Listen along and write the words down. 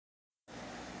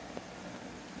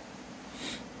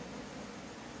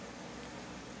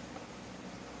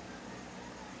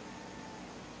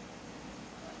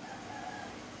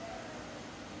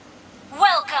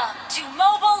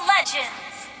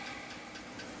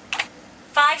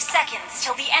5 seconds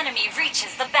till the enemy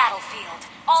reaches the battlefield.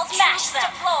 All smash them!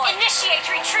 Deployed. Initiate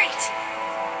retreat!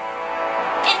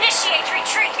 Initiate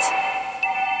retreat!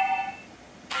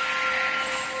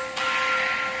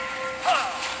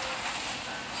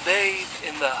 Bathe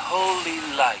in the holy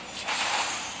light.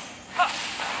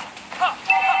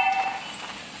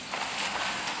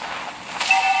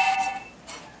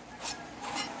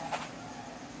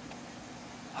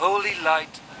 Holy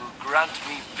light will grant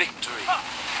me victory.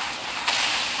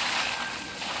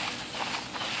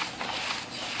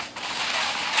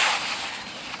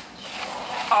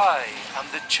 I am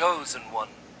the chosen one.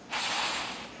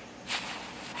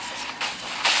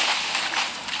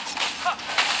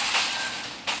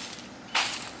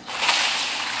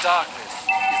 Darkness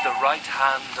is the right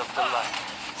hand of the light.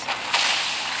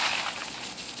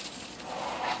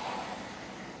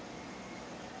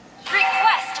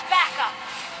 Request backup!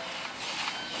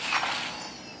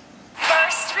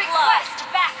 First request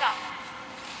backup!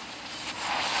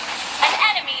 An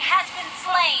enemy has been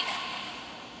slain!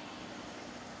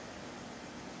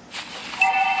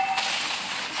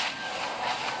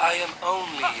 I am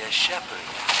only a shepherd.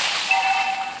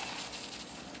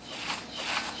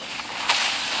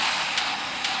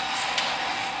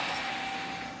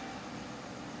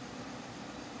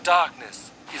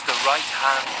 Darkness is the right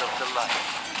hand of the light.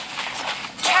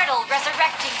 Turtle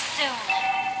resurrecting soon.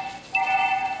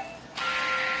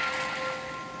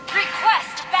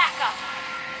 Request backup!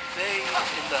 Bathe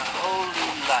in the holy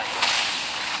light.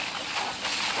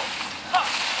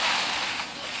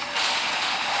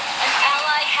 An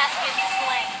ally has been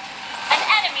slain. An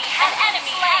enemy has been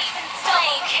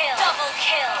slain. Double kill. Double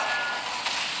kill.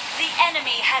 The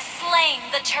enemy has slain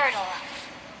the turtle.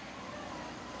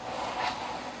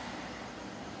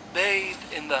 Bathe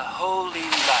in the holy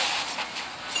light.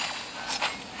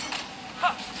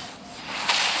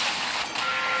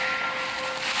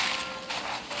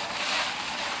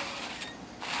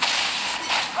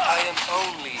 I am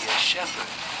only a shepherd.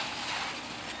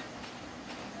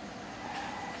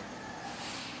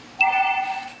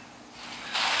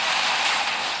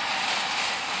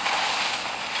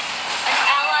 An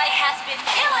ally has been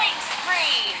killing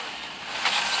spree.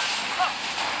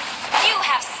 You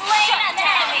have slain an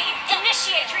enemy.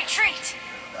 Initiate retreat.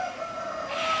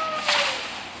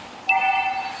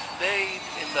 Bathe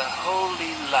in the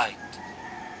holy light.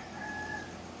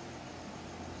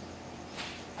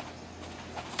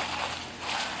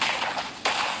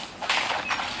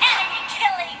 Enemy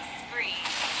killing spree.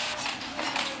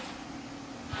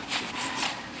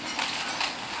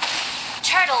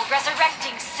 Turtle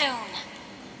resurrecting soon.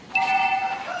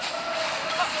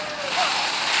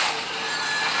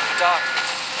 Darkness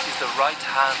is the right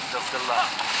hand of the light.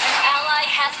 An ally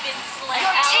has been slain.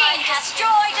 Your team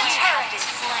destroyed a turret.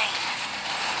 Slain.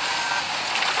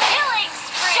 Killing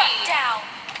spree. Shut down.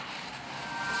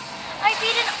 I've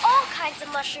eaten all kinds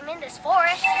of mushroom in this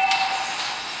forest.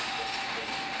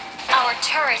 Our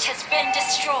turret has been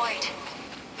destroyed.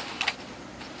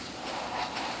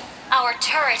 Our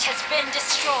turret has been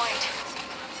destroyed.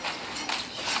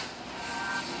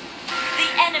 The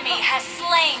enemy has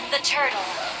slain the turtle.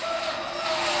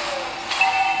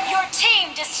 Your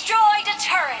team destroyed a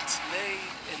turret. Bathe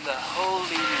in the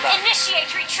holy light.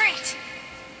 Initiate retreat.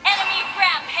 Enemy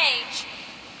rampage.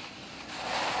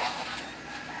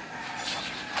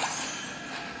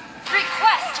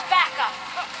 Request backup.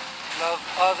 Love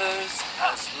others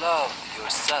as love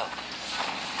yourself.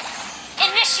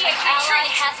 Initiate retreat. Ally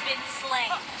has been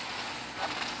slain.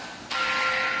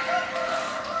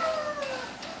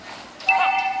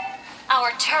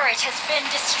 Our turret has been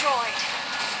destroyed.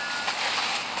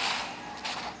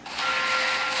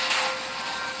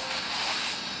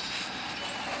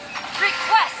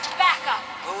 Request backup.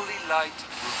 Holy light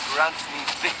will grant me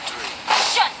victory.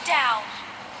 Shut down.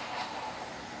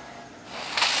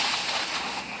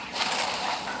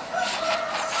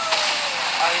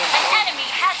 An enemy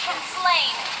has been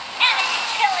slain. Enemy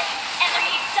killing.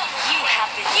 Enemy double.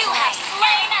 You have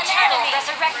slain an enemy.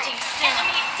 Resurrecting soon.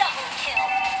 Enemy double kill.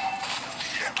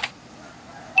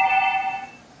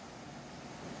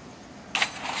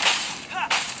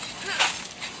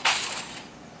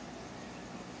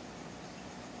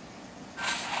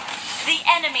 The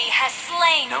enemy has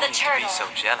slain No the need to turtle. be so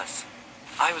jealous.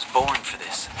 I was born for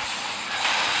this.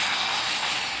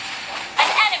 An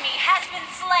enemy has been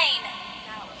slain.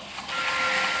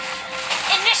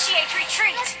 Initiate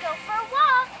retreat. Let's go for a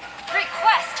walk.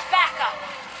 Request backup.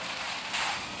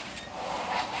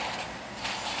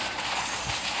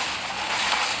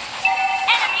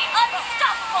 Enemy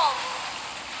unstoppable.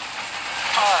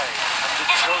 I am the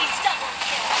Enemy chosen. double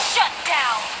kill. Shut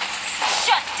down.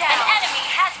 Shut down. An enemy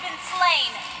has has been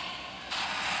slain.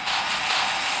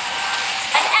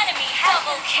 An enemy has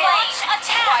been slain. Launch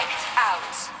attack. Wiped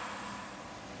out.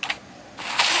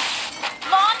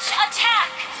 Launch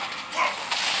attack.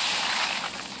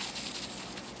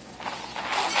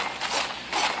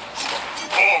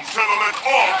 Arm, Tethelet,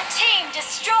 arm! Your team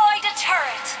destroyed a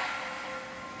turret.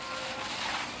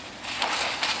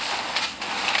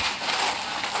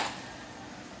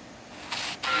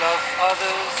 Love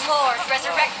others. Lord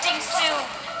resurrecting soon.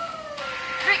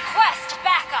 Request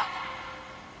backup.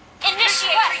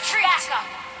 Initiate retreat. Backup.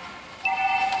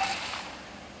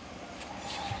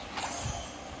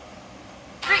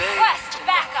 Request Bathe in the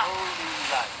backup. holy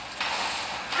light.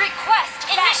 Request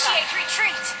initiate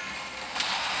retreat.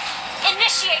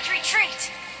 Initiate retreat.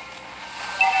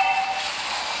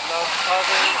 Love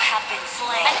others. You have been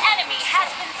slain. An enemy has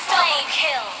been slain. Double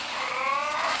kill.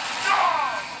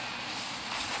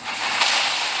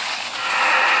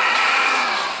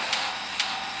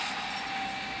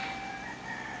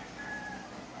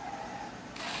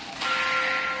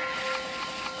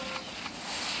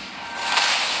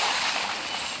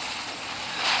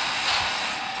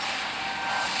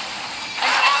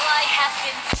 An ally has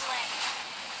been slain.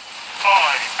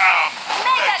 I am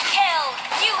Mega legend! kill!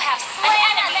 You have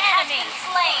slain an enemy.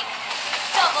 Slain.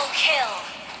 Double kill.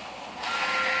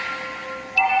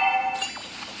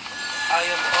 I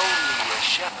am only a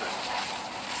shepherd.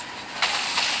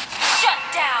 Shut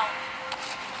down.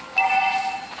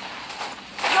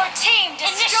 Your team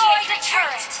destroyed the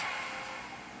turret.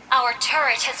 Our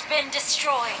turret has been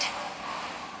destroyed.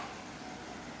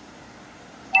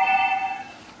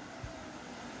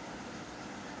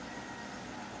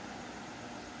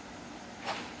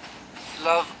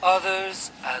 Love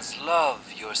others as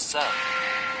love yourself.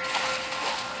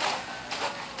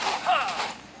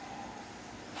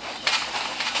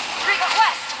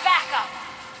 Request backup.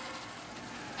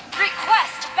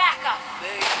 Request backup.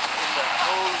 Bathe in the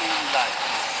holy light.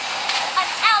 An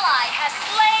ally has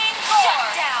slain Lord. Shut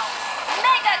down.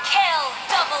 Mega kill.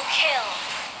 Double kill.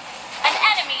 An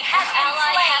enemy has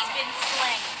been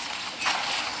slain.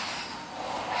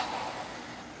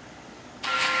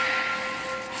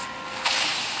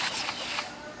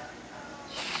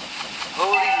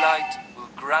 Holy light will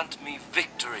grant me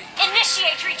victory.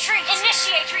 Initiate retreat.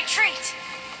 Initiate retreat.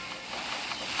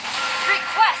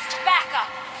 Request backup.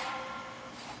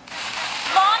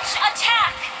 Launch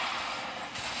attack.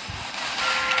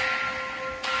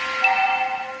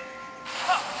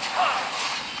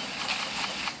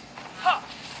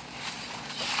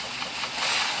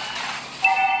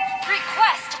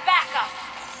 Request backup.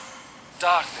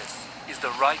 Darkness is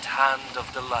the right hand of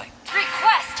the light.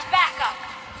 Request backup.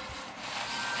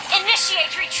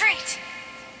 Initiate retreat.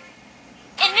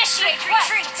 Initiate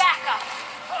retreat. Backup.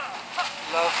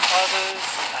 Love others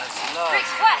as love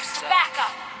Request yourself.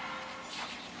 backup.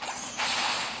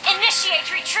 Initiate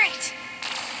retreat.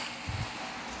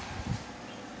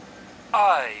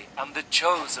 I am the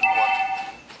chosen one.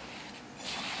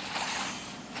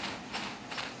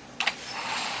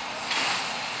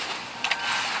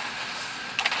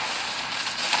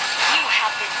 You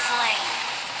have been slain.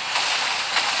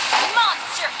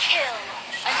 Monster kill.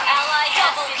 An ally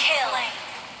has been slain.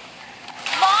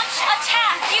 Launch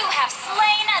attack. You have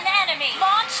slain an enemy.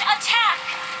 Launch attack.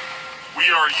 We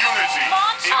are unity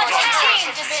Launch in attack.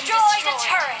 diversity! Destroy the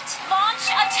turret. Launch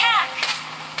attack.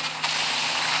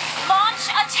 Launch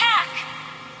attack.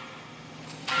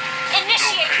 No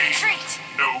Initiate pain, retreat.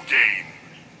 no gain.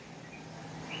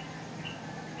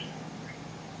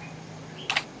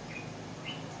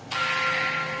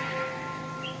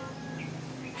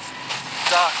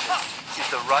 Darkness is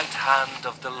the right hand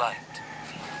of the light.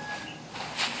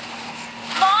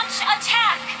 Launch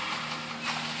attack.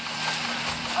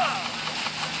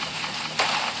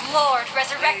 Lord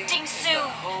resurrecting Bathe in soon. the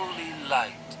holy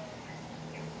light.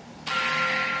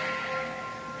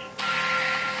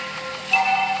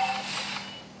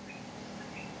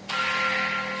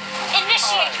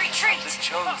 Initiate I am retreat. the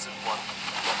chosen one.